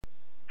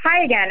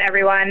Hi again,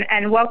 everyone,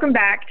 and welcome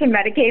back to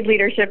Medicaid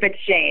Leadership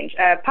Exchange,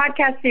 a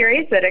podcast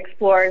series that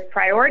explores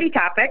priority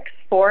topics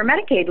for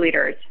Medicaid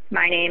leaders.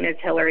 My name is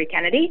Hillary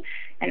Kennedy,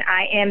 and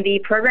I am the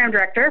Program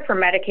Director for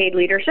Medicaid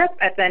Leadership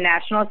at the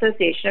National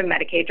Association of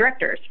Medicaid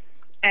Directors.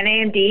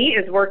 NAMD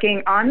is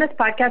working on this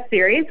podcast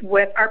series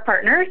with our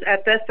partners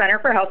at the Center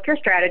for Healthcare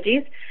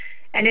Strategies,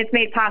 and it's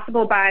made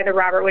possible by the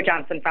Robert Wood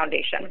Johnson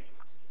Foundation.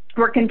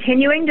 We're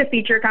continuing to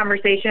feature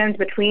conversations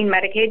between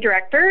Medicaid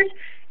directors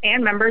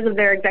and members of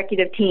their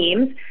executive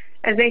teams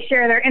as they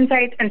share their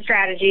insights and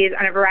strategies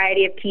on a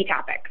variety of key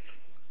topics.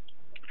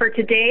 For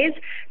today's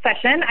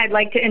session, I'd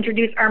like to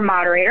introduce our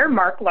moderator,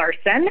 Mark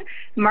Larson.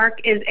 Mark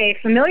is a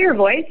familiar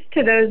voice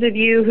to those of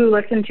you who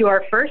listened to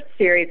our first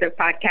series of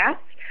podcasts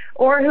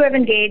or who have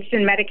engaged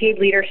in Medicaid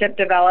leadership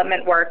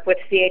development work with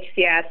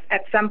CHCS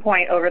at some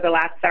point over the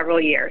last several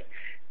years,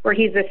 where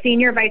he's the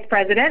Senior Vice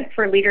President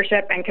for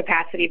Leadership and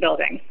Capacity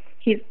Building.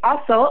 He's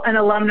also an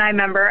alumni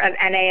member of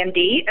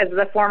NAMD as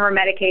the former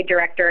Medicaid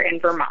director in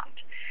Vermont.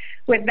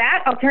 With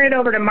that, I'll turn it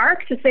over to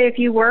Mark to say a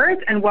few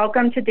words and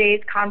welcome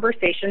today's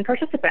conversation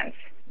participants.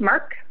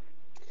 Mark?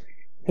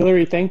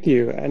 Hillary, thank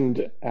you.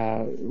 And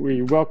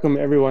we welcome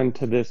everyone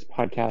to this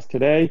podcast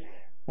today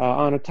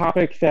on a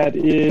topic that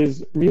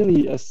is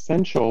really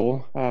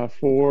essential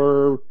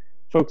for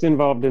folks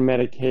involved in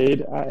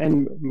Medicaid,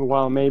 and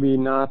while maybe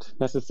not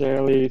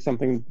necessarily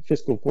something,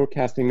 fiscal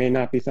forecasting may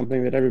not be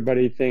something that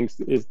everybody thinks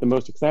is the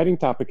most exciting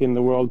topic in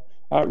the world,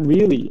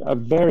 really a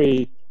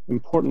very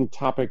important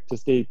topic to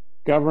state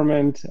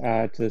government,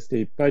 to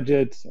state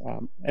budgets,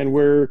 and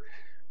we're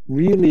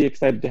really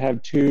excited to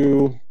have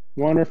two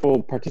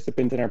wonderful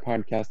participants in our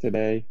podcast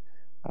today.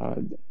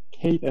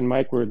 Kate and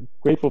Mike, we're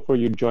grateful for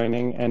you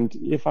joining, and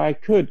if I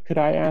could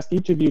I ask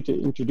each of you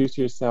to introduce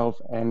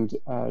yourself and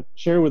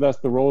share with us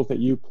the roles that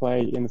you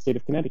play in the state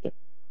of Connecticut.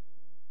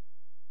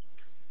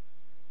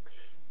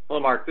 Hello,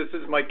 Mark. This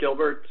is Mike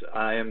Gilbert.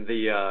 I am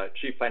the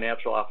Chief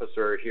Financial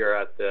Officer here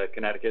at the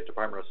Connecticut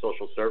Department of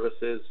Social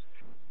Services.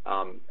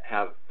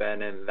 Have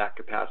been in that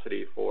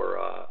capacity for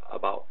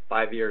about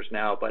 5 years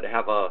now, but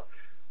have a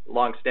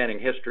long-standing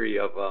history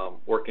of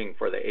working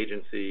for the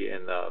agency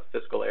in the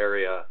fiscal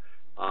area.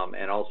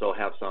 And also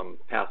have some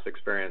past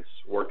experience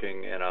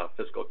working in a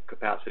fiscal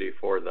capacity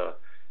for the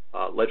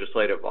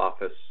legislative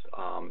office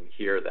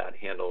here that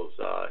handles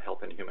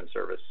health and human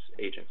service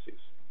agencies.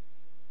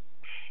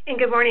 And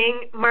good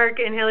morning, Mark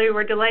and Hillary.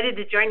 We're delighted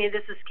to join you.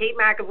 This is Kate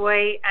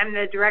McAvoy. I'm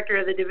the Director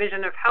of the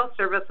Division of Health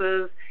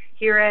Services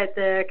here at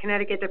the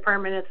Connecticut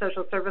Department of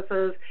Social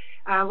Services.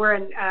 We're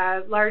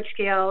a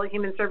large-scale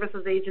human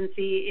services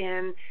agency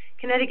in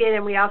Connecticut,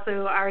 and we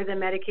also are the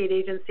Medicaid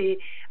agency.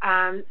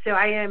 So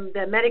I am the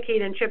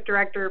Medicaid and CHIP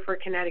Director for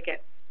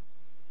Connecticut.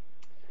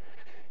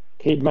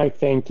 Kate, Mike,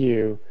 thank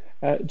you.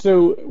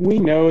 So we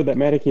know that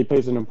Medicaid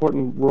plays an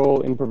important role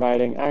in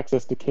providing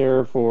access to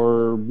care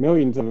for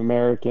millions of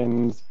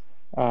Americans.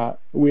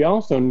 We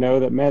also know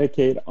that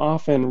Medicaid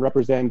often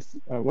represents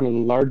one of the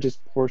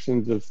largest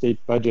portions of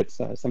state budgets,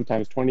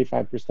 sometimes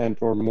 25%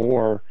 or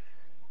more.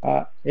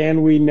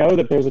 And we know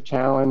that there's a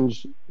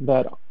challenge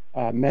that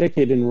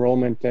Medicaid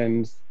enrollment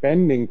and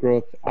spending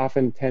growth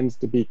often tends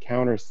to be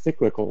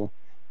counter-cyclical,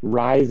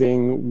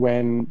 rising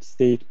when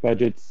state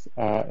budgets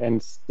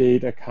and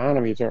state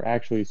economies are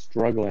actually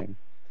struggling.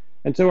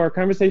 And so our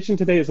conversation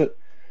today is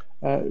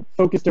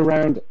focused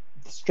around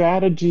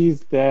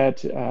strategies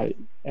that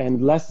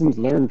and lessons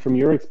learned from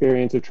your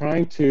experience of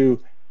trying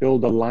to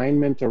build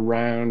alignment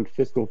around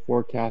fiscal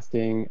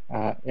forecasting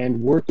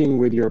and working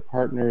with your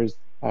partners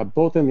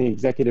both in the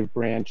executive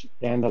branch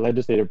and the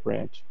legislative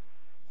branch.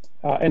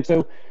 And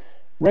so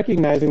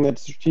recognizing that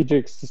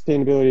strategic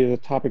sustainability is a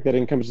topic that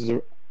encompasses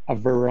a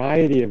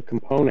variety of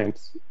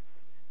components,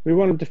 we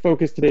wanted to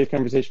focus today's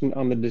conversation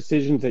on the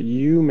decisions that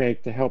you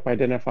make to help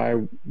identify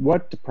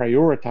what to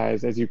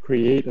prioritize as you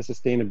create a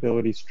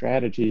sustainability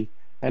strategy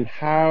and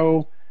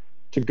how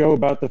to go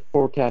about the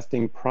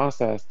forecasting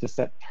process to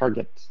set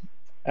targets.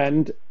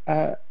 And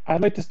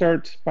I'd like to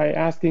start by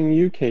asking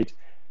you, Kate,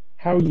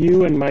 how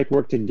you and Mike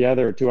work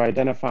together to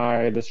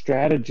identify the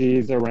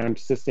strategies around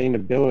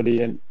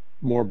sustainability and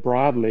more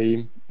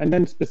broadly, and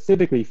then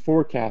specifically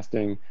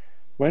forecasting.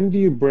 When do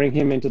you bring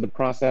him into the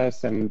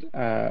process, and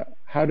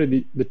how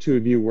do the two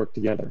of you work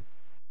together?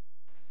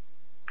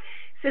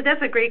 So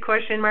that's a great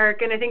question,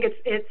 Mark, and I think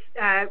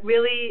it's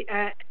really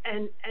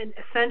an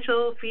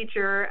essential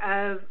feature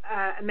of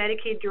a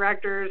Medicaid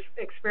director's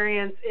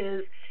experience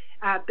is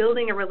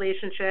building a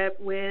relationship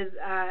with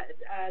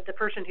the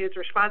person who's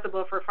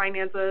responsible for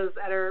finances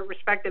at our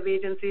respective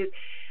agencies.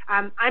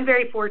 I'm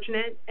very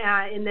fortunate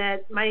in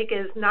that Mike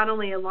is not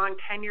only a long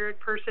tenured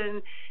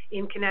person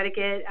in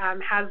Connecticut,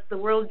 has the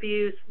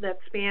worldview that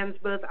spans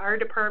both our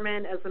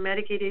department as the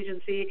Medicaid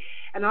agency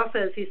and also,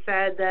 as he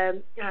said,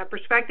 the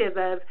perspective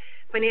of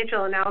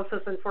financial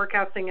analysis and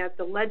forecasting at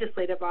the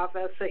legislative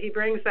office. So he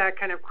brings that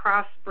kind of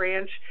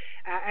cross-branch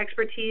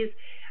expertise.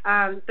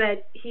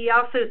 But he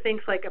also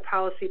thinks like a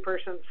policy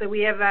person. So we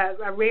have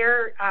a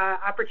rare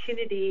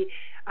opportunity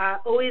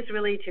always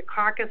really to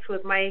caucus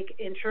with Mike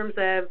in terms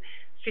of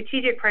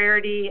strategic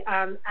priority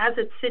as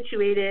it's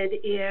situated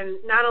in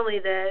not only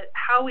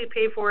how we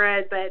pay for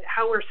it, but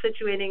how we're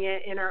situating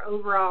it in our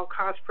overall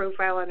cost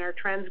profile and our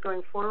trends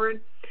going forward.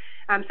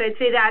 So I'd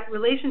say that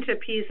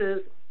relationship piece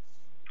is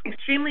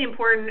extremely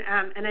important,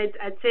 and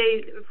I'd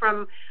say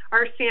from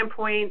our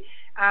standpoint,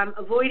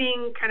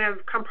 avoiding kind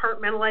of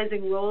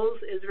compartmentalizing roles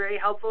is very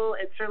helpful.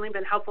 It's certainly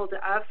been helpful to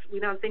us. We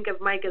don't think of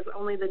Mike as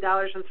only the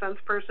dollars and cents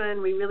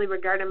person. We really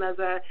regard him as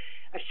a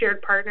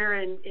shared partner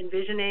in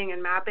envisioning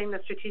and mapping the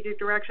strategic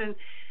direction.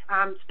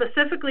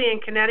 Specifically in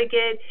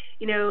Connecticut,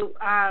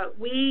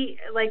 we,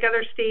 like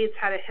other states,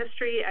 had a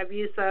history of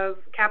use of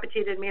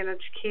capitated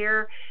managed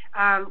care.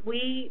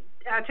 We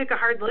took a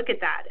hard look at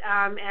that,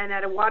 and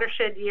at a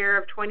watershed year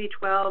of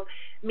 2012,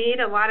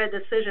 made a lot of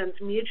decisions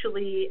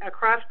mutually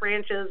across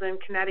branches in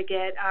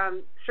Connecticut,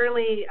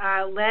 certainly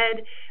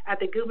led at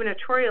the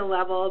gubernatorial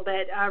level,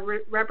 but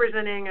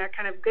representing a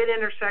kind of good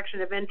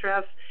intersection of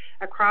interests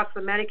across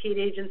the Medicaid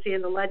agency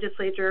and the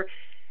legislature.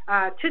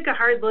 Took a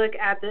hard look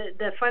at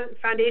the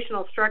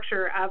foundational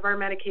structure of our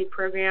Medicaid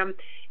program,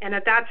 and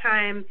at that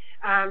time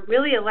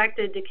really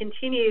elected to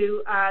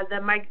continue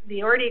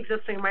the already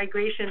existing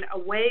migration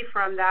away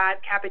from that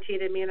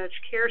capitated managed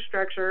care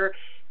structure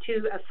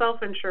to a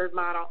self-insured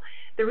model.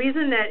 The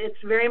reason that it's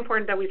very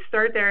important that we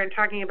start there and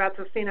talking about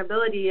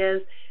sustainability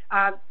is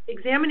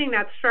examining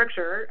that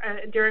structure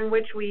during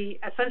which we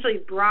essentially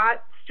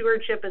brought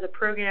stewardship of the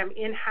program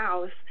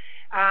in-house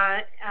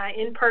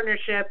in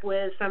partnership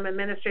with some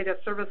administrative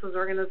services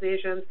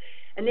organizations,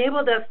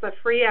 enabled us to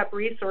free up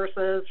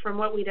resources from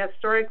what we'd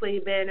historically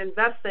been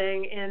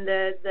investing in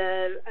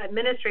the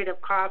administrative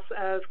costs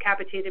of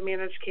capitated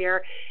managed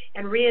care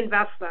and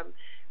reinvest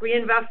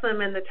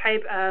them in the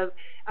type of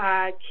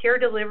care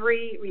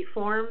delivery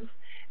reforms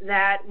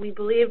that we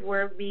believe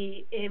will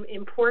be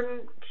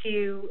important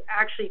to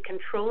actually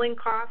controlling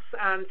costs.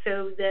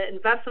 So the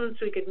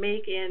investments we could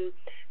make in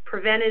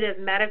preventative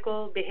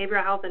medical,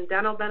 behavioral health, and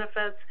dental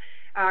benefits,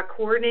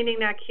 coordinating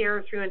that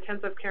care through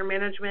intensive care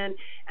management,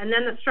 and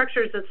then the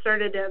structures that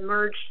started to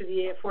emerge to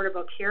the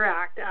Affordable Care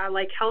Act,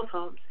 like health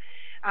homes.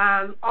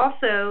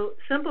 Also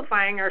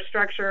simplifying our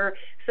structure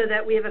so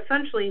that we have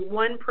essentially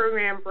one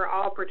program for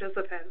all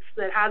participants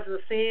that has the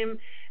same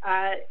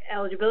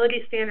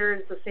eligibility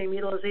standards, the same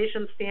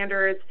utilization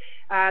standards,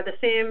 the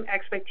same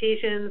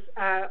expectations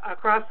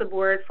across the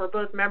board for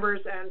both members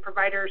and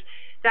providers.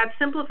 That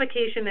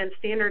simplification and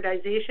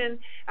standardization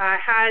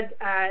had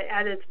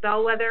at its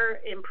bellwether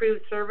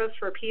improved service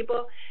for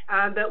people,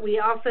 but we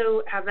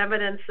also have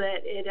evidence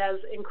that it has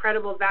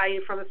incredible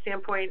value from a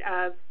standpoint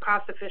of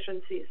cost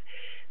efficiencies.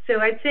 So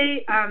I'd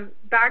say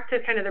back to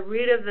kind of the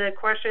root of the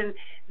question,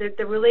 that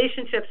the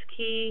relationship's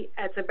key.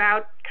 It's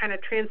about kind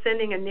of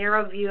transcending a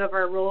narrow view of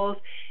our roles,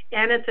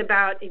 and it's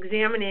about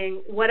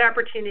examining what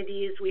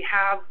opportunities we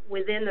have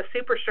within the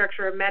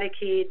superstructure of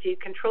Medicaid to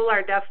control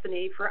our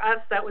destiny. For us,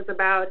 that was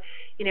about,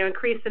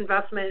 increased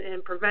investment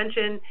in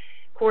prevention,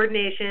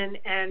 coordination,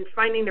 and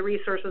finding the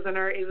resources in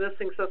our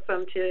existing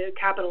system to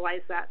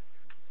capitalize that.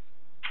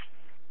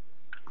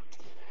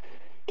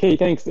 Kate,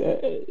 thanks.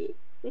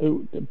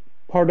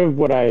 Part of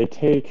what I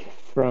take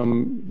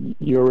from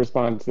your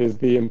response is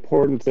the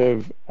importance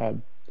of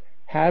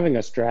having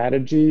a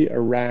strategy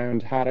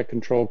around how to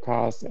control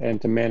costs and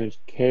to manage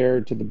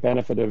care to the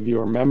benefit of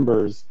your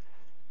members.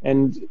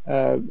 And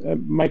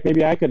Mike,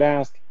 maybe I could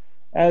ask,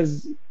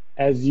 as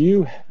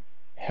you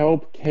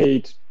help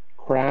Kate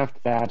craft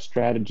that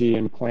strategy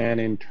and plan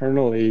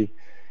internally,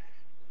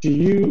 do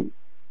you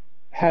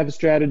have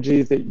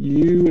strategies that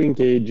you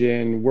engage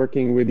in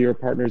working with your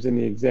partners in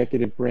the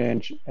executive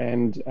branch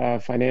and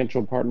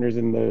financial partners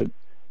in the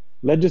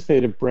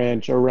legislative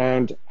branch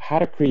around how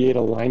to create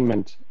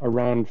alignment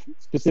around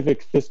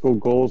specific fiscal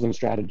goals and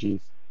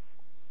strategies?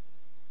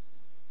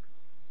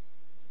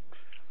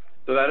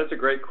 So that is a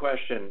great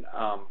question.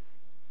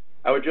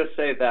 I would just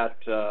say that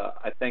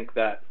I think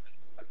that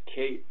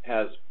Kate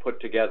has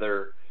put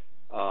together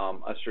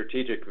a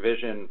strategic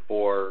vision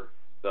for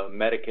the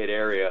Medicaid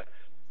area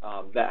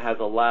that has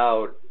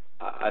allowed,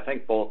 I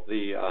think, both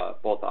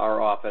our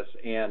office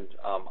and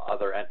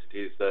other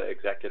entities, the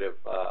executive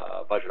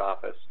budget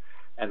office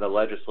and the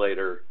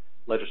legislature,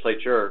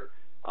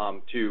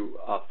 to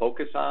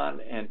focus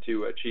on and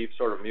to achieve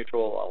sort of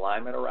mutual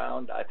alignment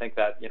around. I think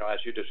that, as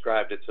you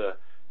described, it's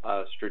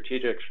a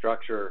strategic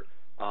structure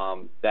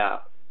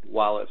that,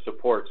 while it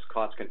supports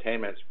cost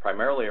containment, it's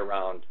primarily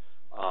around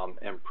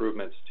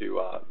improvements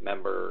to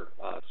member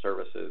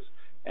services.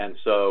 And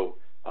so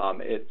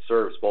it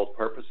serves both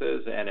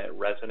purposes, and it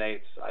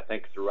resonates, I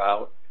think,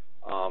 throughout,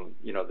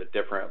 the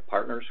different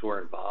partners who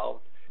are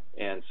involved.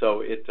 And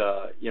so it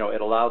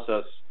allows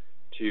us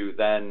to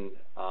then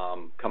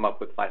come up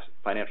with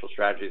financial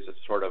strategies that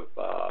sort of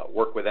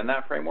work within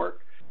that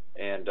framework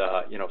and,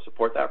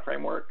 support that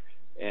framework.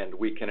 And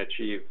we can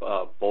achieve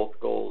both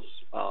goals,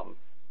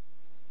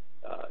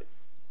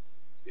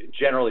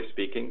 generally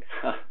speaking,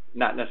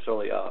 not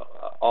necessarily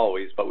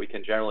always, but we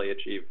can generally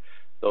achieve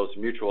those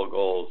mutual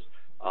goals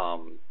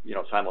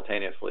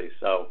simultaneously.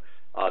 So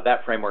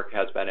that framework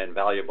has been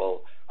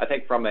invaluable. I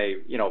think from a,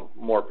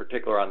 more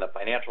particular on the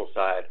financial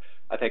side,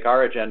 I think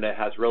our agenda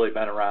has really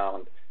been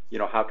around,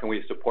 how can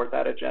we support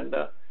that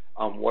agenda?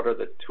 What are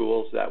the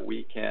tools that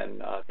we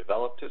can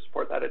develop to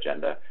support that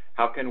agenda?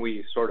 How can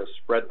we sort of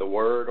spread the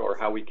word, or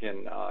how we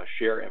can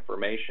share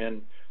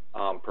information,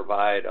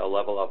 provide a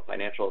level of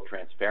financial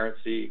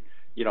transparency,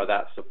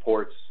 that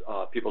supports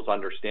people's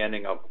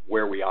understanding of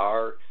where we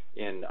are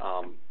in,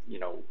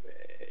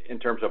 in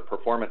terms of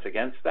performance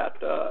against that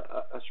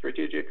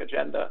strategic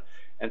agenda.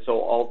 And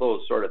so all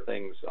those sort of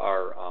things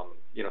are,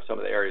 some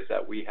of the areas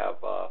that we have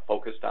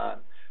focused on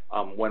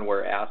when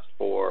we're asked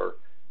for,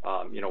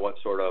 what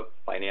sort of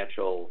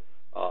financial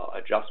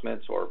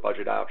adjustments or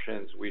budget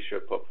options we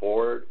should put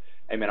forward.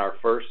 I mean, our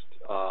first,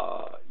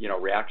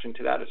 reaction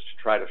to that is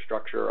to try to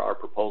structure our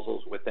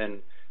proposals within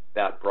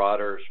that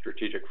broader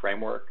strategic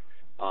framework.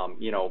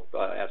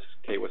 As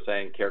Kate was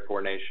saying, care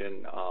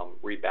coordination,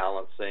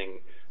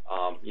 rebalancing,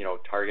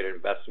 targeted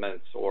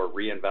investments or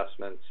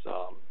reinvestments,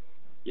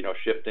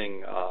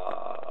 shifting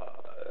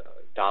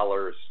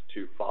dollars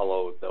to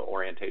follow the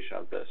orientation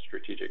of the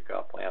strategic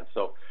plan.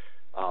 So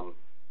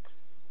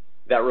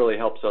that really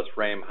helps us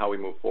frame how we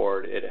move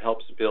forward. It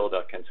helps build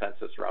a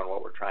consensus around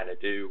what we're trying to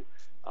do,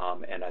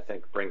 and I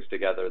think brings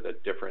together the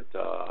different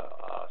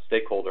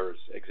stakeholders,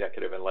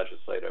 executive and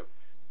legislative,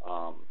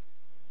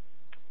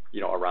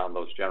 around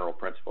those general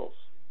principles.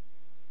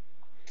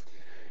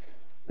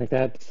 Like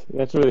that's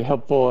really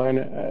helpful,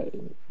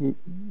 and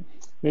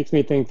makes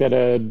me think that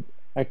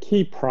a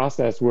key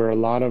process where a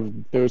lot of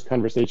those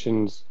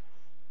conversations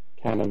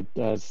kind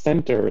of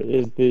center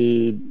is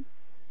the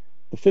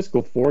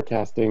fiscal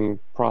forecasting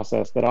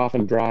process that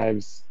often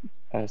drives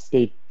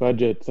state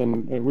budgets.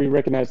 And we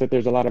recognize that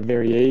there's a lot of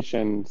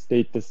variation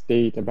state to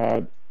state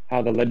about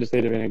how the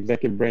legislative and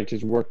executive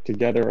branches work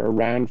together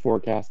around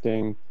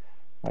forecasting.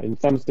 In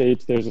some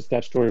states, there's a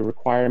statutory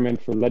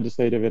requirement for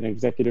legislative and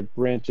executive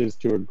branches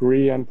to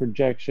agree on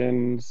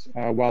projections,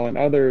 while in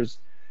others,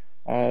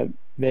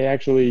 they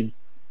actually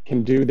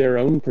can do their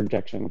own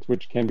projections,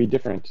 which can be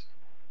different.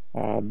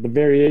 The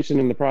variation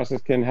in the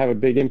process can have a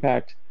big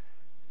impact.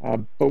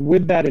 But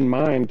with that in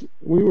mind,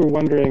 we were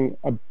wondering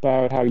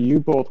about how you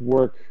both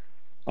work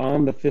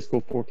on the fiscal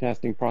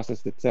forecasting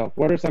process itself.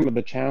 What are some of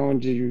the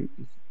challenges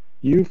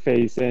you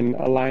face in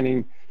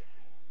aligning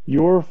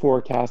your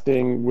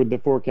forecasting with the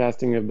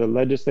forecasting of the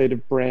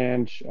legislative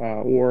branch,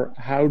 or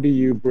how do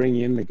you bring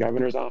in the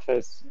governor's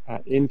office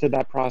into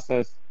that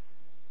process?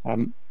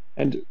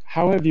 And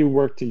how have you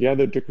worked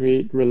together to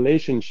create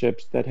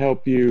relationships that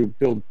help you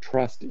build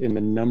trust in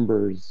the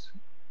numbers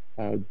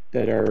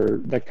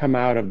that come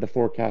out of the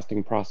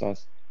forecasting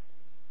process?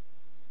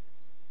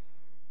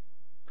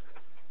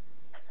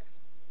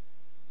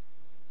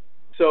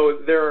 So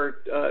there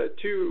are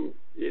two.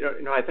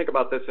 I think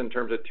about this in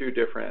terms of two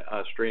different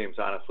streams.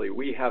 Honestly,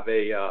 we have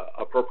a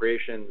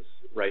appropriations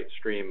right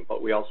stream,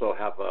 but we also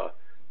have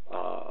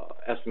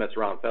estimates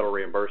around federal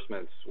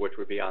reimbursements, which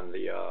would be on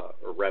the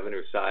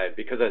revenue side.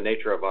 Because of the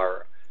nature of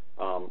our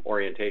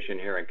orientation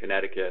here in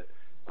Connecticut,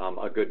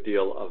 a good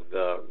deal of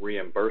the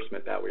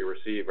reimbursement that we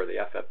receive, or the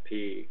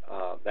FFP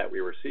that we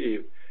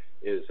receive,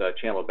 is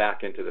channeled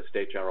back into the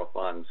state general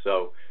fund.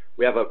 So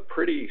we have a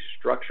pretty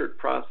structured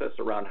process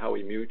around how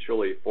we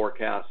mutually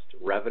forecast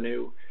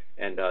revenue.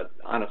 And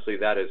honestly,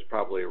 that is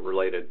probably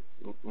related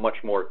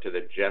much more to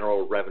the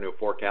general revenue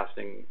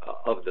forecasting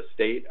of the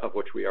state, of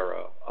which we are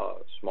a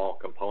small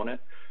component.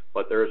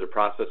 But there is a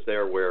process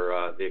there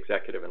where the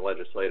executive and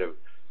legislative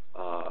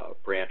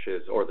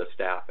branches, or the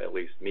staff at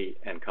least, meet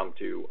and come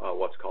to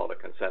what's called a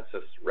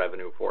consensus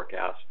revenue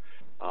forecast.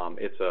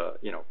 It's a,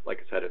 like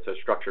I said, it's a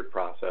structured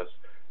process.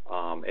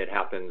 It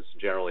happens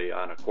generally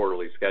on a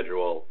quarterly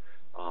schedule.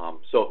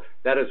 So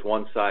that is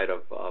one side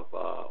of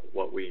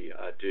what we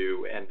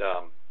do. And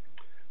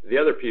the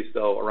other piece,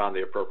 though, around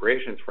the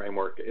appropriations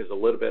framework is a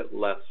little bit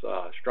less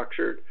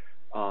structured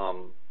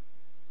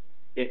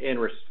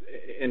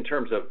in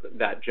terms of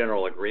that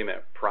general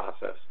agreement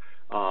process.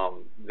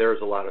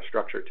 There's a lot of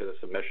structure to the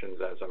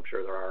submissions, as I'm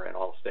sure there are in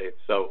all states.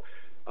 So,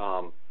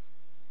 the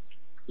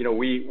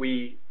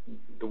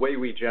way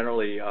we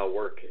generally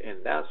work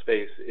in that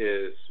space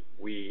is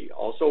we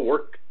also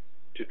work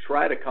to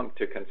try to come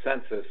to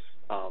consensus,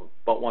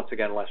 but once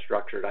again, less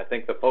structured. I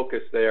think the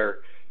focus there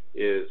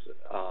is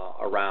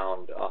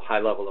around a high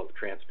level of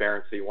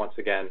transparency. Once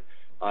again,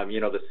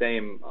 the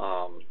same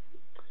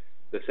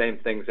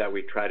things that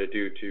we try to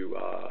do to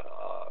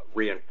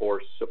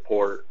reinforce,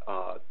 support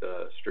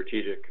the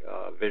strategic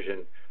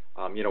vision.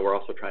 We're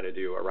also trying to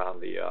do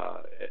around the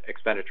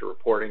expenditure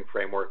reporting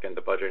framework and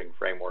the budgeting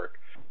framework.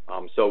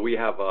 So we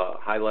have a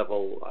high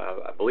level,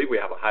 I believe we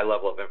have a high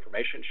level of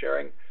information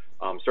sharing,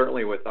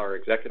 certainly with our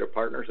executive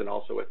partners and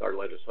also with our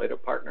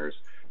legislative partners.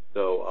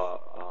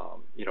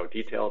 So,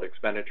 detailed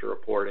expenditure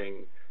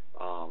reporting,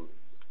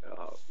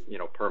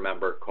 per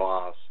member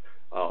costs,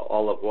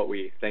 all of what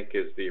we think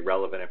is the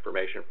relevant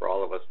information for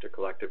all of us to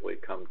collectively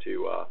come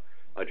to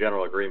a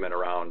general agreement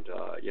around,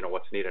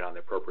 what's needed on the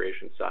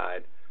appropriation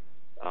side.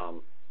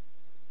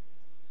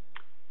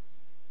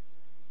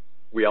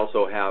 We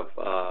also have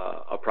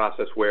a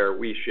process where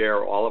we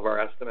share all of our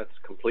estimates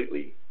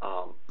completely,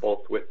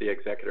 both with the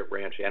executive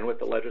branch and with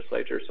the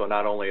legislature. So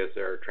not only is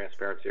there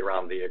transparency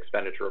around the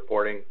expenditure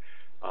reporting,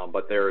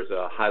 but there is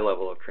a high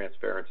level of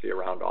transparency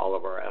around all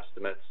of our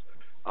estimates.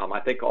 I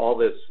think all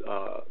this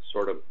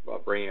sort of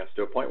bringing us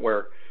to a point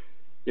where,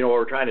 what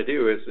we're trying to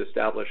do is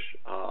establish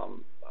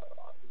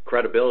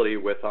credibility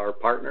with our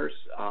partners,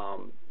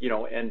 and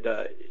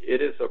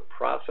it is a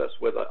process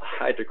with a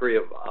high degree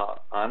of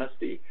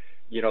honesty.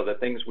 The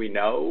things we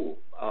know,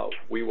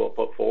 we will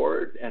put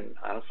forward, and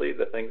honestly,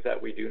 the things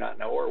that we do not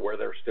know or where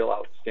there's still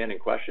outstanding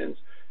questions,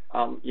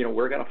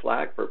 we're going to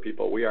flag for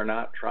people. We are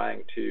not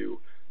trying to,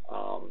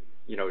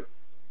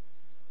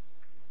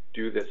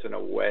 do this in a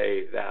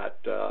way that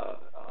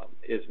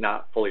is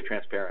not fully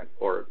transparent,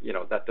 or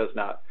that does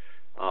not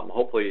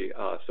hopefully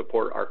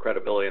support our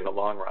credibility in the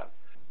long run.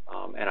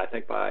 And I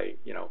think by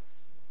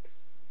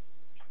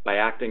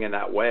acting in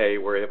that way,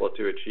 we're able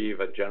to achieve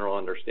a general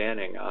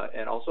understanding,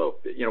 and also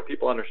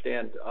people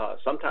understand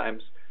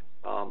sometimes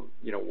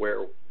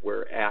where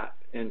we're at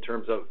in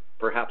terms of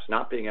perhaps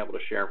not being able to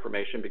share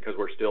information because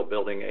we're still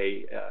building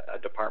a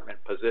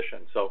department position.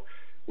 So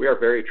we are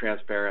very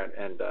transparent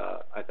and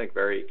I think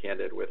very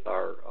candid with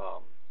our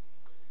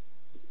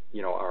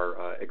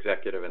our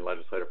executive and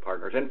legislative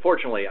partners. And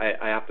fortunately,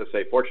 I have to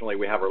say, fortunately,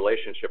 we have a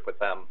relationship with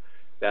them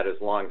that is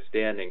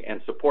long-standing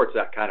and supports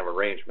that kind of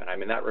arrangement. I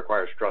mean, that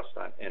requires trust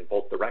in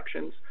both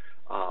directions.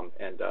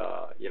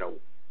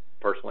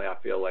 Personally, I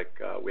feel like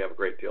we have a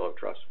great deal of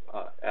trust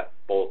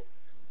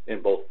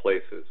in both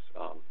places,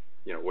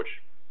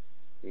 which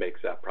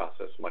makes that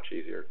process much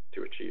easier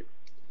to achieve.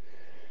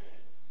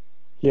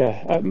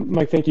 Yeah,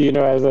 Mike, thank you.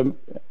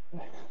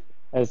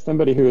 As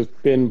somebody who has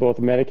been both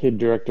a Medicaid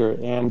director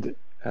and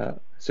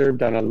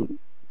served on an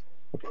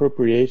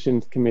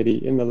appropriations committee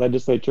in the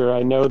legislature,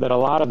 I know that a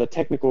lot of the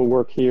technical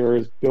work here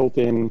is built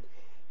in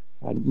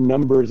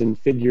numbers and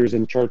figures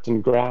and charts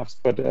and graphs,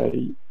 but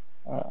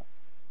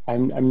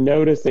I'm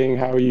noticing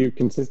how you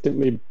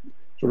consistently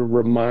sort of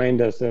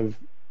remind us of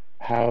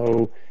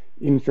how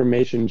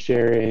information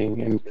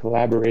sharing and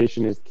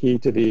collaboration is key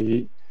to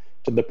the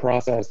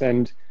process.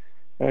 And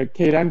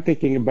Kate, I'm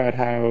thinking about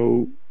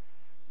how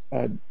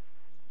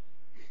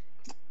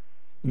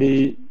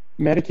the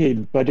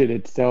Medicaid budget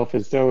itself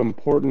is so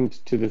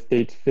important to the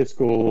state's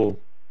fiscal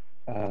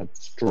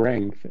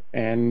strength,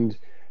 and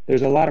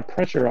there's a lot of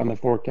pressure on the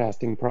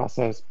forecasting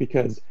process,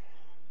 because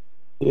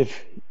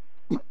if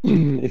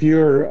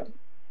you're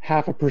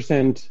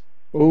 0.5%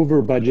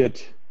 over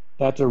budget,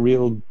 that's a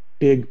real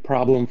big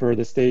problem for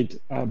the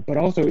state. But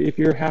also, if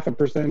you're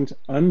 0.5%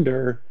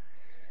 under,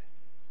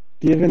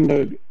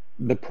 given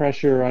the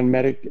pressure on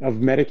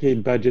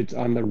Medicaid budgets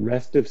on the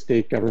rest of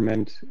state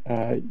government,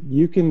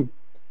 you can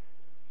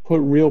put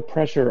real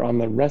pressure on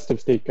the rest of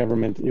state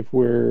government if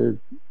we're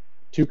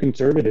too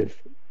conservative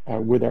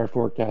with our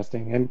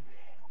forecasting. And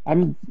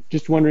I'm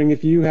just wondering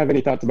if you have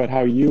any thoughts about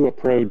how you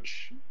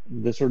approach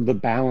the sort of the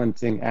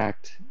balancing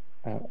act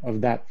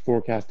of that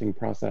forecasting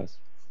process.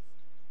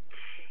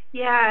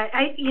 Yeah,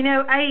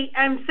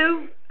 I'm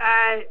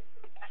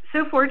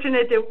so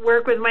fortunate to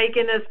work with Mike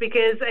in this,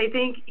 because I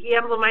think he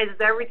emblemizes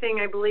everything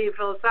I believe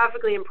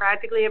philosophically and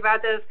practically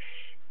about this.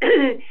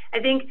 I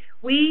think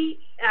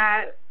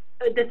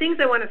the things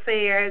I want to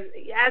say are,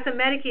 as a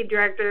Medicaid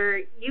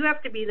director, you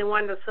have to be the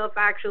one to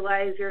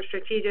self-actualize your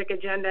strategic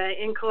agenda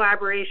in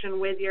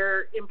collaboration with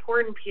your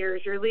important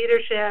peers, your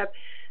leadership,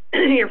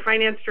 your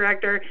finance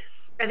director.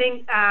 I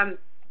think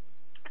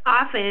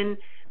often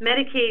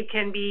Medicaid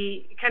can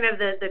be kind of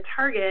the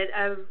target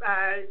of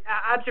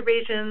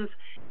observations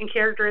and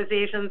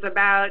characterizations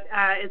about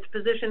its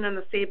position in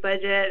the state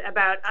budget,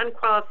 about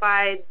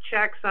unqualified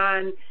checks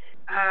on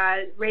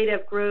rate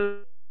of growth,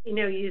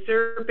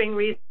 usurping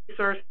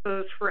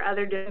resources for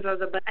other divisions of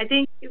the budget. I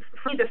think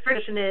for me, the first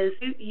question is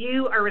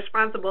you are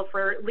responsible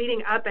for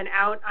leading up and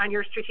out on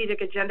your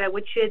strategic agenda,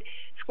 which should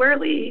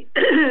squarely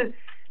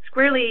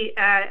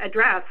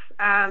address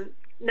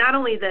not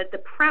only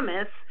the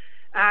premise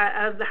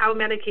of how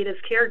Medicaid is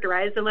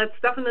characterized, and let's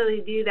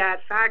definitely do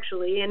that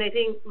factually. And I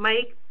think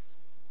Mike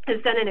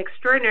has done an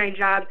extraordinary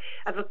job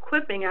of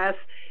equipping us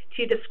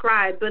to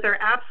describe both our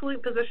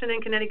absolute position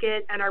in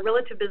Connecticut and our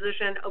relative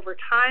position over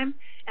time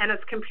and as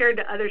compared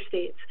to other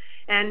states.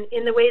 And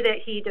in the way that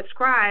he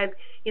described,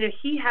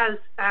 he has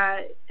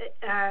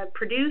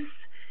produced,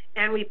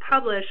 and we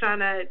publish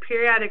on a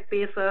periodic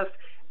basis,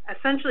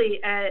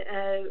 essentially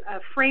a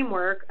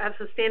framework of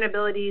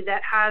sustainability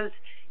that has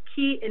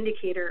key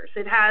indicators.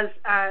 It has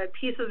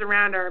pieces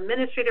around our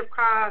administrative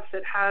costs.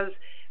 It has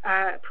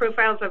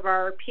profiles of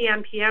our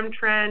PMPM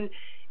trend.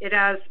 It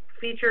has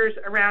features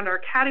around our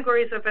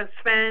categories of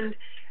spend,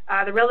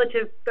 the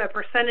relative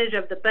percentage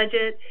of the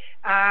budget,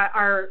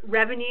 our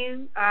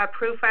revenue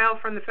profile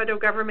from the federal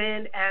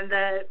government, and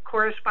the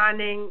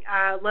corresponding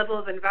level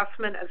of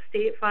investment of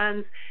state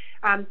funds.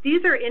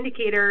 These are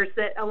indicators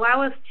that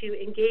allow us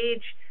to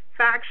engage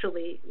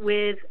factually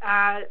with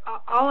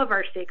all of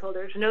our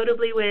stakeholders,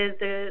 notably with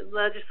the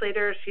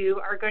legislators who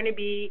are going to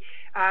be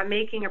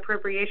making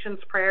appropriations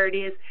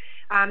priorities.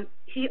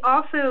 He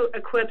also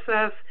equips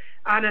us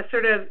on a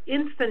sort of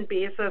instant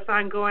basis,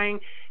 ongoing,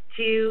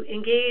 to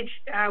engage.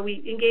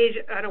 We engage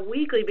on a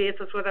weekly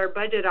basis with our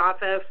budget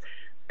office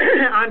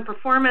on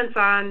performance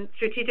on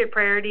strategic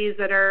priorities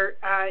that are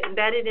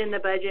embedded in the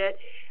budget.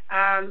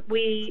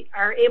 We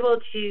are able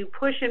to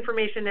push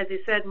information, as you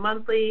said,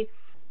 monthly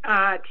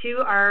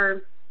to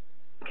our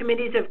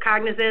committees of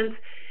cognizance,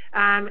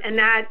 and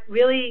that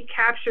really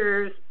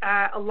captures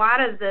a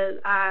lot of the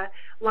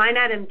line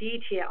item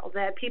detail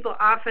that people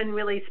often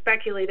really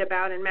speculate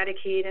about in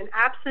Medicaid. And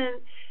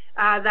absent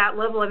that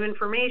level of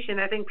information,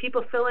 I think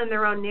people fill in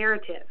their own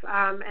narrative.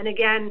 And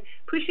again,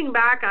 pushing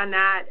back on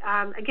that,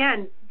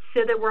 again,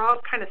 so that we're all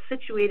kind of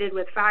situated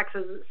with facts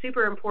is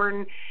super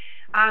important.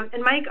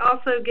 And Mike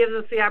also gives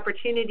us the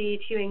opportunity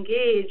to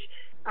engage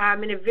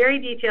in a very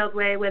detailed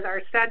way with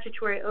our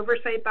statutory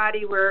oversight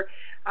body. We're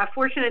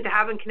fortunate to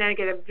have in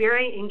Connecticut a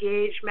very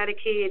engaged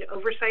Medicaid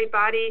oversight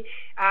body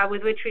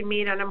with which we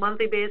meet on a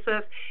monthly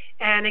basis.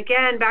 And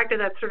again, back to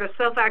that sort of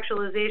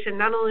self-actualization,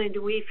 not only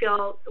do we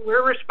feel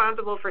we're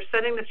responsible for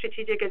setting the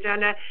strategic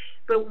agenda,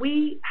 but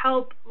we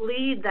help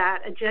lead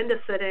that agenda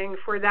setting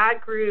for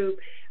that group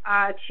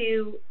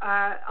to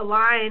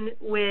align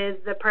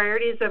with the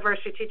priorities of our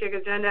strategic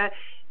agenda.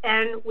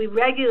 And we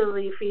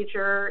regularly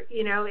feature,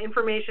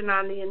 information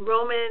on the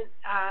enrollment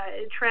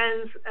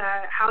trends,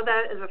 how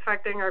that is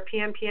affecting our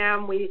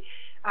PMPM. We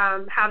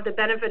have the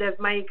benefit of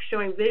Mike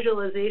showing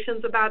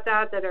visualizations about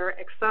that are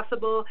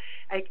accessible.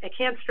 I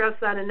can't stress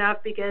that enough,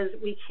 because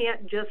we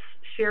can't just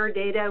share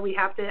data. We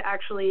have to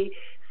actually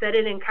set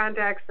it in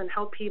context and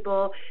help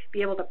people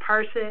be able to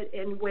parse it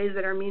in ways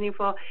that are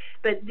meaningful.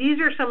 But these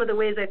are some of the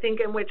ways, I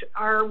think, in which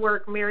our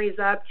work marries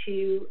up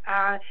to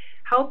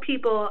help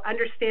people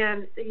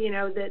understand,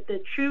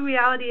 the true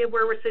reality of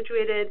where we're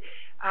situated,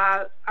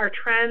 our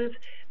trends,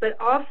 but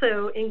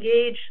also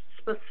engage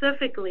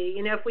specifically.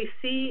 If we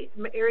see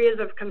areas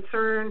of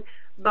concern,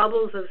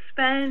 bubbles of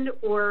spend,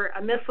 or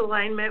a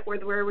misalignment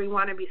with where we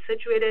want to be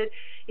situated,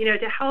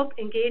 to help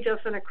engage us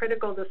in a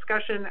critical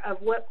discussion of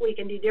what we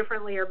can do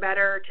differently or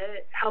better to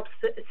help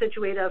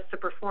situate us to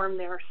perform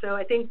there. So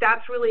I think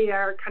that's really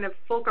our kind of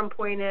fulcrum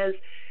point, is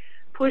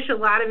push a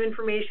lot of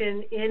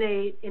information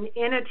in an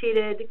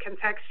annotated,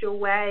 contextual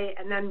way,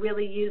 and then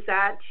really use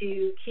that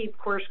to keep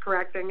course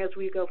correcting as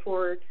we go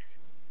forward.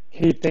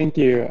 Kate, thank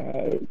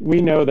you.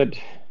 We know that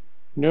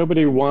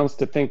nobody wants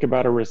to think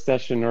about a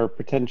recession or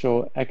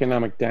potential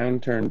economic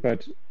downturn,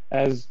 but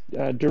as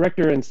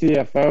director and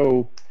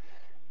CFO,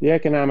 the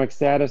economic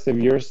status of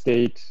your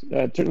state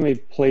certainly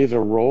plays a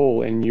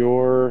role in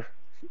your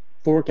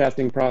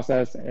forecasting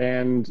process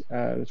and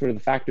sort of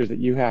the factors that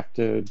you have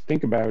to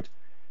think about.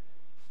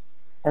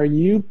 Are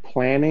you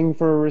planning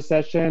for a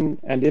recession?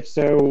 And if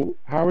so,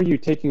 how are you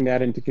taking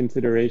that into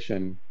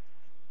consideration?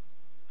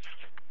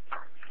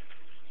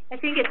 I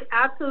think it's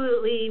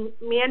absolutely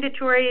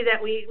mandatory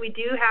that we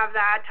do have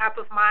that top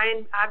of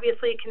mind.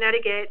 Obviously,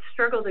 Connecticut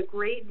struggled a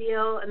great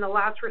deal in the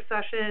last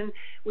recession.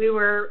 We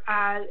were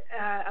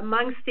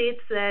among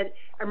states that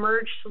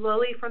emerged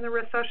slowly from the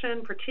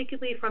recession,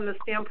 particularly from the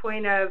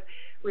standpoint of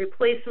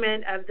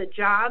replacement of the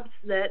jobs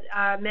that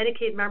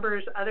Medicaid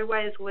members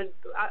otherwise would,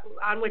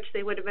 on which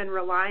they would have been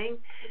relying.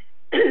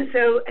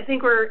 So I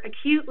think we're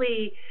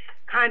acutely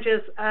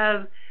conscious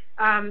of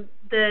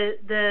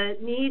the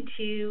need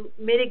to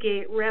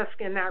mitigate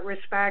risk in that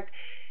respect.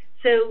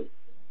 So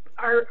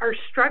our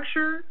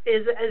structure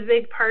is a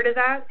big part of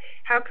that.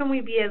 How can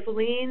we be as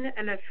lean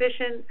and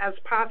efficient as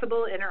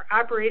possible in our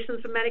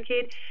operations of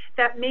Medicaid?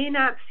 That may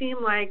not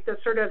seem like the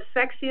sort of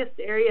sexiest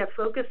area of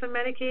focus in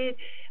Medicaid,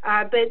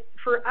 but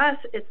for us,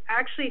 it's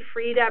actually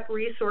freed up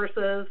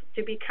resources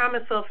to become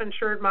a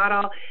self-insured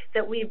model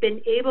that we've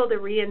been able to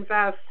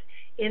reinvest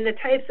in the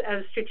types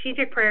of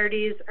strategic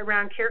priorities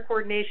around care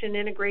coordination,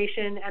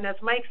 integration, and as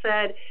Mike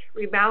said,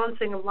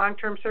 rebalancing of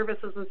long-term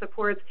services and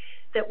supports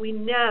that we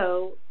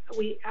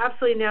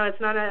absolutely know,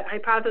 it's not a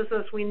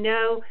hypothesis, we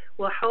know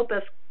will help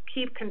us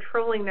keep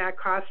controlling that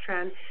cost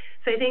trend.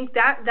 So I think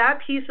that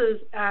piece is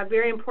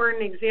very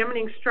important.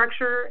 Examining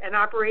structure and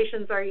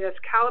operations are as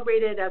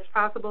calibrated as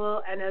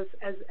possible and as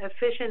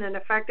efficient and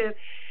effective.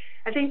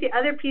 I think the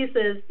other piece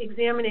is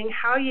examining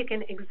how you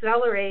can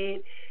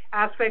accelerate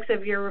aspects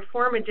of your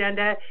reform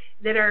agenda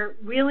that are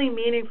really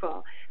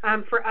meaningful.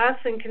 For us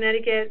in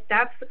Connecticut,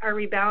 that's our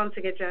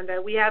rebalancing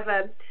agenda. We have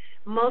a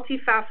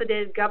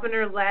multifaceted,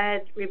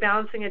 governor-led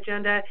rebalancing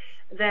agenda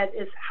that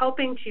is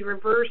helping to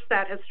reverse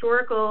that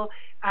historical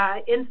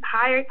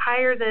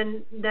higher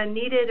than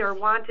needed or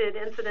wanted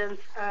incidence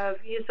of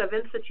use of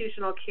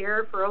institutional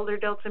care for older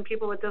adults and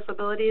people with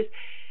disabilities.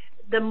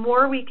 The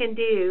more we can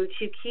do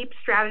to keep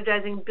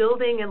strategizing,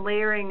 building, and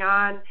layering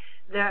on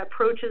the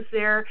approaches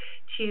there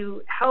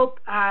to help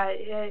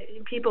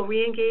people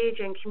re-engage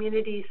in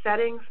community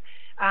settings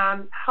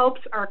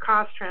helps our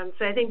cost trends.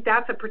 So I think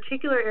that's a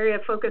particular area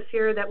of focus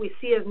here that we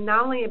see is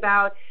not only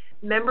about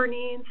member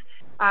needs,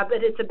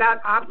 but it's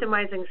about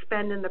optimizing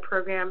spend in the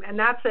program. And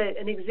that's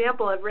an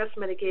example of risk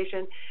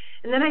mitigation.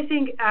 And then I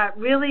think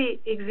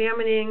really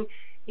examining,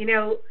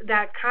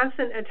 that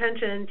constant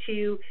attention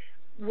to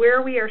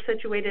where we are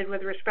situated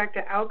with respect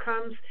to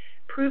outcomes,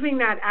 proving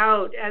that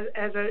out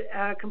as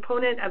a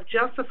component of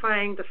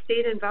justifying the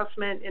state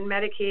investment in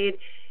Medicaid,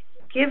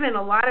 given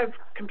a lot of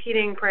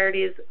competing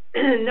priorities.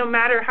 No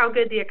matter how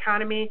good the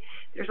economy,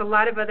 there's a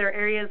lot of other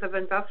areas of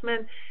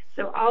investment.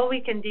 So all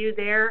we can do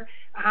there,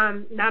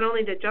 not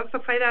only to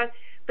justify that,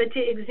 but to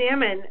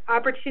examine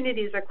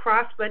opportunities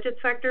across budget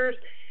sectors.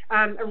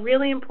 A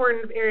really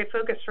important area of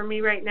focus for me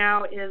right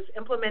now is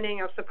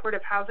implementing a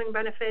supportive housing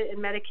benefit in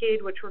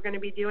Medicaid, which we're going to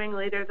be doing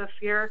later this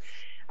year.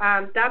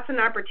 That's an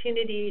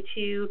opportunity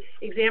to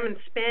examine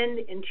spend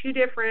in two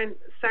different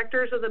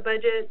sectors of the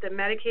budget, the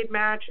Medicaid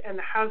match and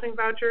the housing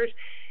vouchers,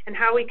 and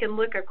how we can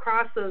look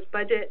across those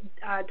budget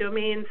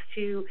domains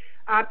to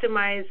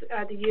optimize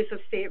the use of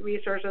state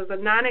resources. A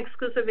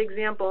non-exclusive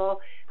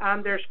example,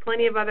 there's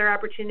plenty of other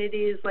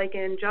opportunities like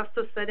in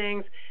justice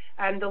settings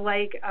and the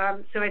like.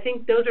 So I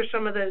think those are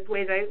some of the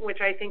ways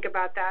which I think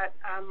about that,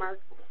 Mark.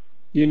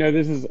 You know,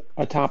 this is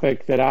a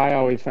topic that I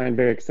always find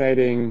very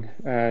exciting.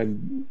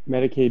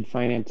 Medicaid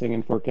financing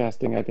and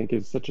forecasting, I think,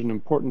 is such an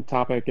important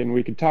topic, and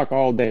we could talk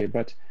all day,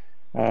 but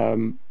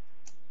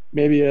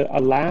maybe a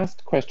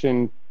last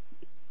question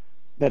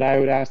that I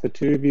would ask the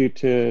two of you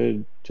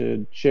to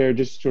share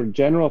just sort of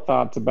general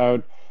thoughts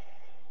about,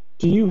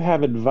 do you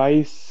have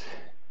advice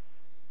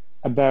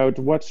about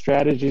what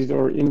strategies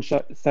or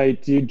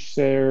insights you'd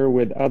share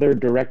with other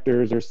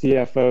directors or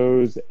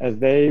CFOs as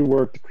they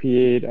work to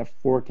create a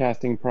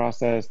forecasting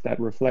process that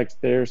reflects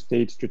their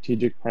state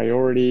strategic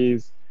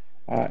priorities,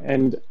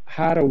 and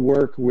how to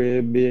work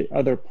with the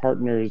other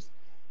partners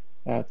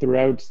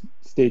throughout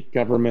state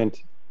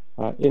government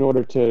in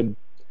order to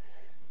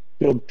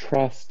build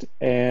trust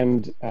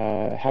and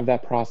have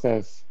that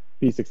process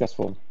be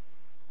successful?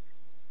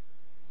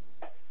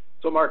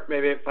 So Mark,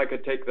 maybe if I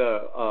could take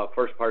the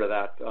first part of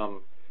that.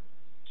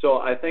 So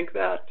I think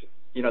that,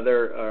 you know,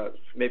 there are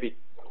maybe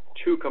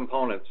two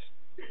components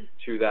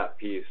to that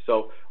piece.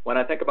 So when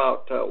I think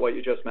about what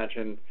you just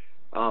mentioned,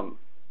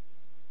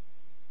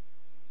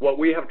 what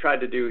we have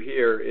tried to do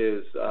here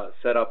is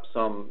set up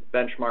some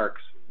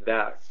benchmarks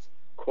that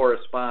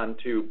correspond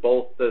to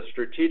both the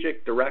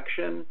strategic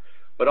direction,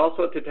 but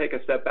also to take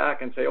a step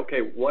back and say, okay,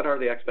 what are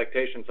the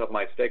expectations of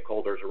my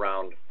stakeholders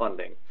around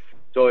funding?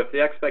 So if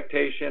the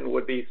expectation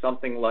would be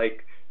something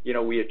like, you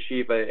know, we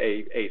achieve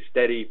a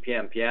steady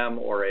PMPM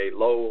or a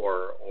low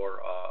or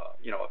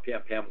you know, a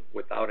PMPM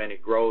without any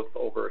growth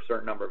over a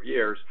certain number of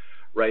years,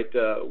 right?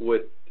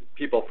 Would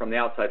people from the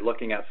outside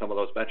looking at some of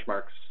those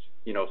benchmarks,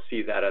 you know,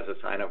 see that as a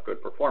sign of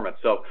good performance?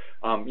 So,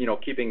 you know,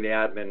 keeping the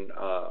admin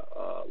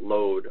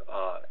load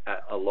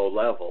at a low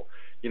level,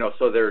 you know,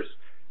 so there's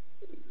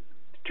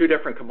two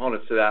different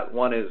components to that.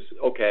 One is,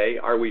 okay,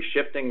 are we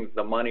shifting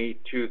the money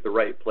to the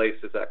right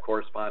places that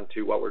correspond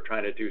to what we're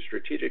trying to do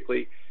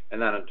strategically? And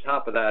then on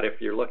top of that,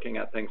 if you're looking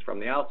at things from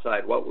the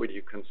outside, what would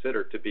you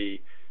consider to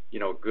be,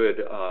 you know, good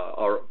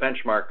or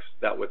benchmarks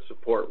that would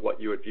support what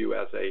you would view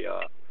as a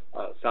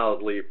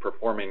solidly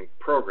performing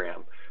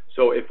program?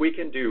 So if we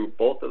can do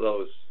both of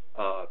those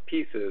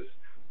pieces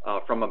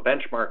from a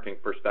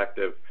benchmarking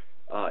perspective,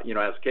 you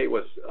know, as Kate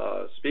was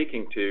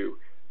speaking to,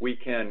 we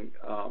can,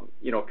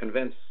 you know,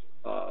 convince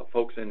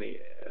folks in the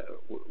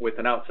with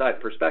an outside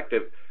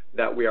perspective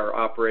that we are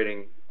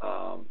operating,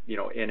 you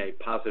know, in a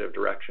positive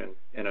direction,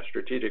 in a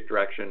strategic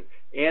direction,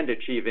 and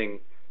achieving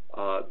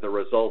the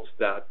results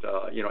that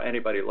you know,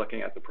 anybody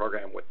looking at the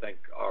program would think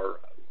are,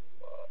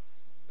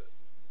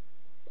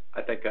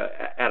 I think,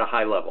 at a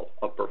high level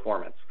of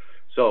performance.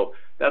 So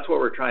that's what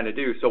we're trying to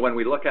do. So when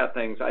we look at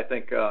things, I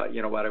think,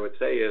 you know, what I would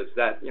say is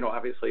that, you know,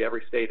 obviously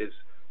every state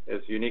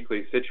is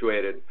uniquely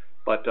situated,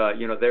 but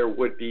you know, there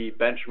would be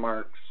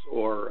benchmarks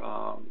or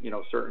you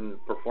know, certain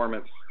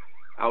performance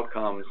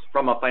outcomes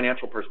from a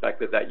financial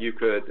perspective that you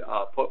could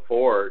put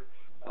forward,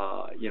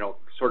 you know,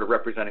 sort of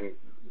representing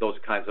those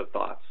kinds of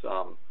thoughts.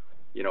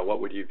 You know,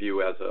 what would you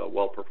view as a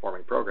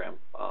well-performing program?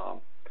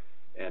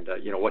 And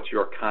you know, what's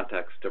your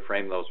context to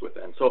frame those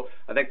within? So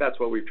I think that's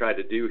what we've tried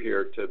to do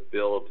here to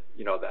build,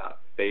 you know, that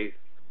faith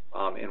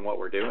in what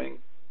we're doing.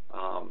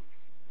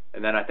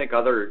 And then I think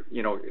other,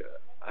 you know,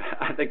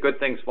 I think good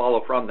things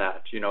follow from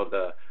that. You know,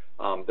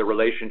 the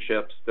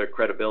relationships, the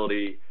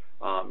credibility,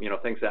 you know,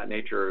 things of that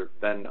nature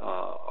then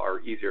are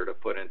easier to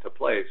put into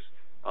place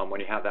when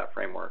you have that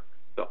framework.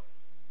 So,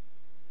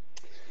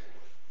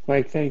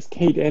 Mike, thanks.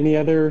 Kate, any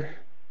other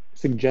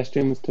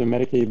suggestions to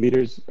Medicaid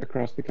leaders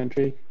across the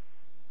country?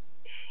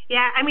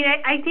 Yeah, I mean,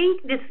 I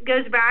think this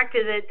goes back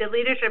to the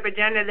leadership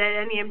agenda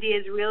that NEMD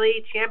is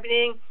really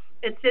championing.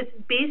 It's just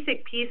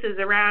basic pieces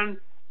around,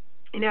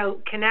 you know,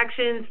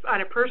 connections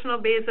on a personal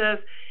basis,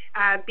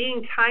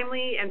 being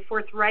timely and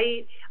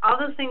forthright, all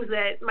those things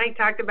that Mike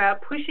talked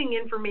about, pushing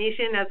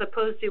information as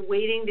opposed to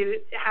waiting to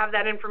have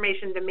that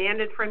information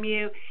demanded from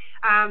you.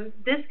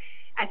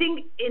 I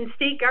think in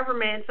state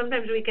government,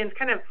 sometimes we can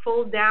kind of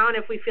fold down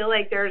if we feel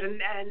like there's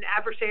an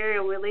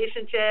adversarial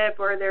relationship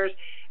or there's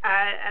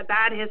a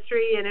bad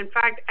history. And in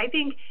fact, I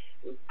think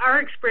our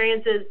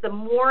experience is the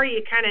more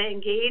you kind of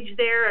engage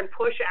there and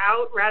push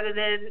out rather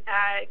than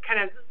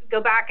kind of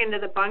go back into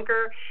the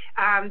bunker,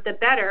 the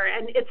better.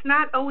 And it's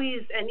not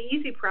always an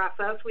easy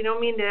process. We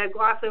don't mean to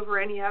gloss over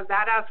any of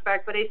that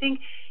aspect, but I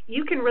think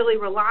you can really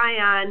rely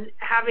on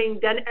having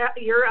done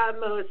your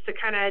utmost to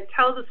kind of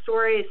tell the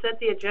story, set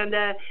the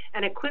agenda,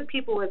 and equip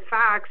people with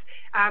facts,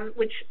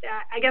 which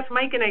I guess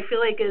Mike and I feel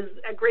like is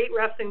a great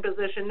resting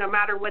position no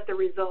matter what the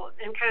result.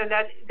 And kind of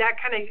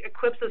that kind of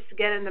equips us to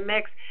get in the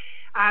mix.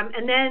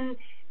 And then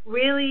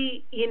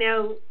really, you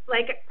know,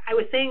 like I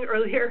was saying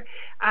earlier,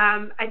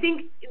 I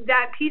think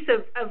that piece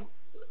of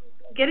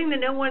getting to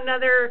know one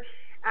another,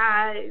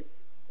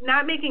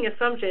 not making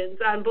assumptions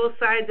on both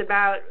sides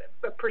about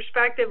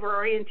perspective or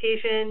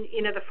orientation.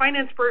 You know, the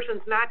finance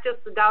person's not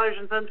just the dollars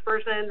and cents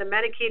person. The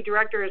Medicaid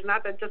director is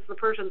not just the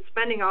person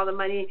spending all the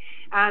money.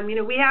 You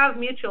know, we have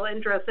mutual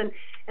interests, and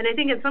I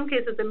think in some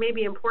cases it may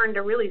be important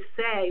to really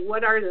say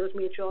what are those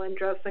mutual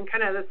interests and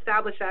kind of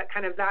establish that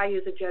kind of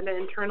values agenda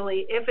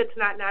internally if it's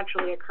not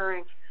naturally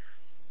occurring.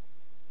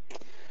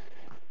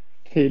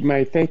 Kate,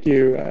 Mike, thank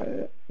you.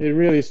 It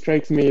really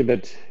strikes me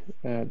that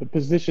the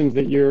positions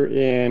that you're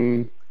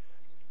in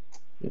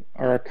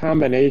are a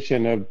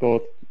combination of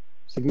both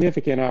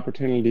significant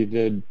opportunity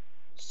to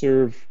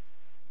serve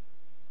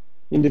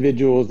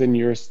individuals in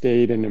your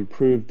state and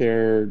improve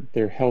their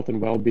health and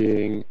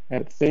well-being.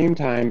 At the same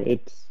time,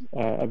 it's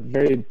a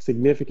very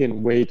significant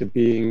way to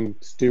being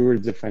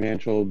stewards of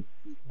financial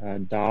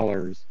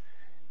dollars.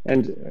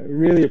 And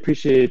really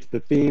appreciate the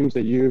themes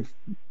that you've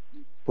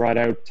brought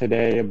out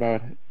today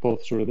about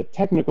both sort of the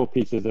technical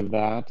pieces of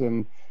that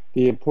and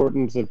the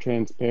importance of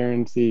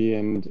transparency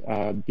and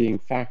being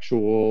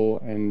factual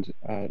and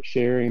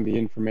sharing the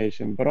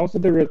information, but also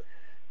the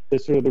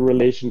sort of the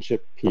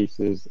relationship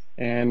pieces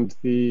and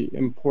the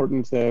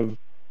importance of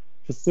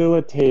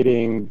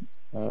facilitating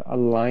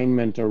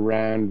alignment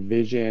around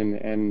vision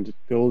and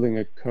building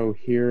a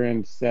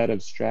coherent set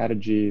of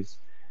strategies,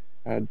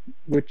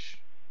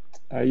 which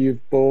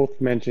you've both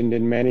mentioned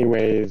in many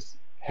ways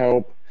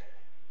help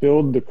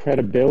build the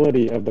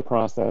credibility of the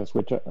process,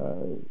 which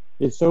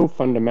is so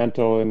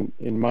fundamental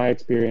in my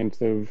experience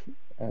of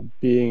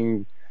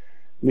being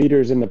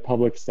leaders in the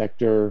public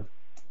sector,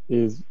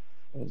 is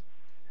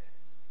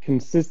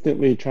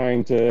consistently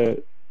trying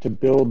to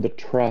build the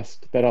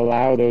trust that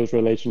allow those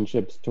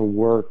relationships to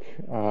work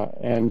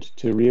and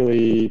to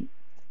really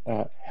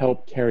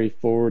help carry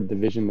forward the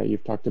vision that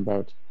you've talked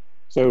about.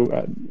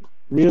 So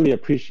really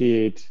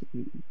appreciate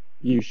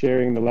you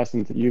sharing the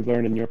lessons that you've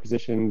learned in your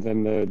positions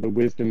and the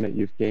wisdom that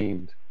you've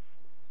gained.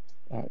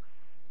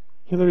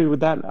 Hillary, with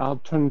that, I'll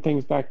turn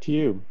things back to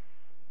you.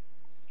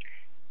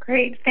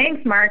 Great.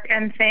 Thanks, Mark,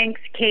 and thanks,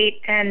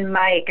 Kate and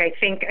Mike. I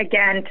think,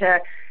 again,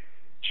 to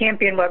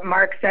champion what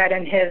Mark said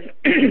in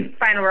his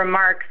final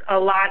remarks, a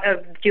lot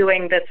of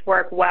doing this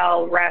work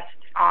well rests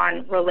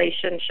on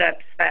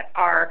relationships that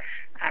are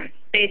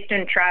based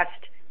in trust,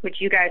 which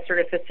you guys sort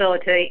of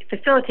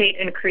facilitate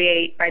and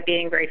create by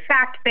being very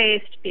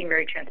fact-based, being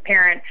very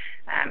transparent.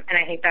 And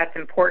I think that's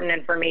important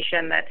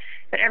information that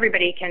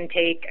everybody can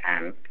take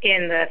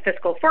in the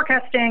fiscal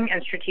forecasting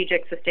and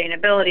strategic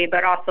sustainability,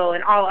 but also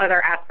in all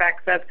other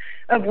aspects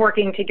of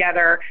working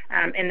together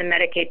in the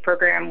Medicaid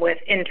program with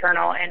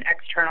internal and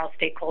external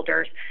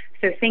stakeholders.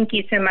 So thank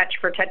you so much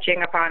for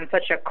touching upon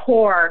such a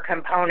core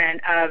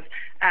component of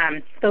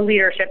the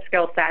leadership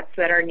skill sets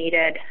that are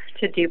needed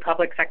to do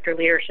public sector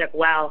leadership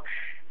well.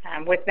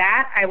 With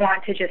that, I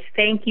want to just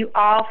thank you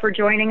all for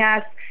joining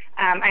us.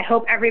 I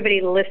hope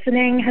everybody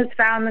listening has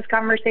found this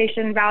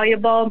conversation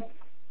valuable.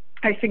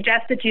 I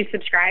suggest that you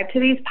subscribe to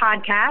these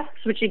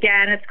podcasts, which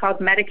again, it's called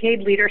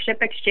Medicaid Leadership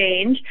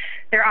Exchange.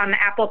 They're on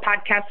the Apple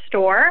Podcast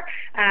Store.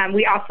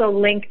 We also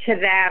link to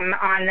them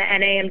on the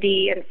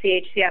NAMD and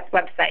CHCS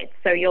websites,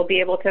 so you'll be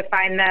able to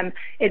find them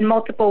in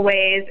multiple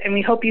ways, and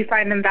we hope you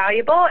find them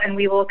valuable, and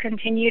we will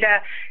continue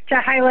to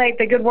highlight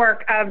the good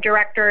work of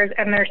directors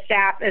and their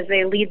staff as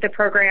they lead the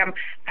program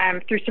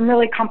through some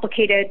really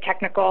complicated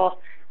technical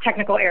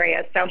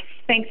areas. So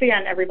thanks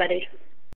again, everybody.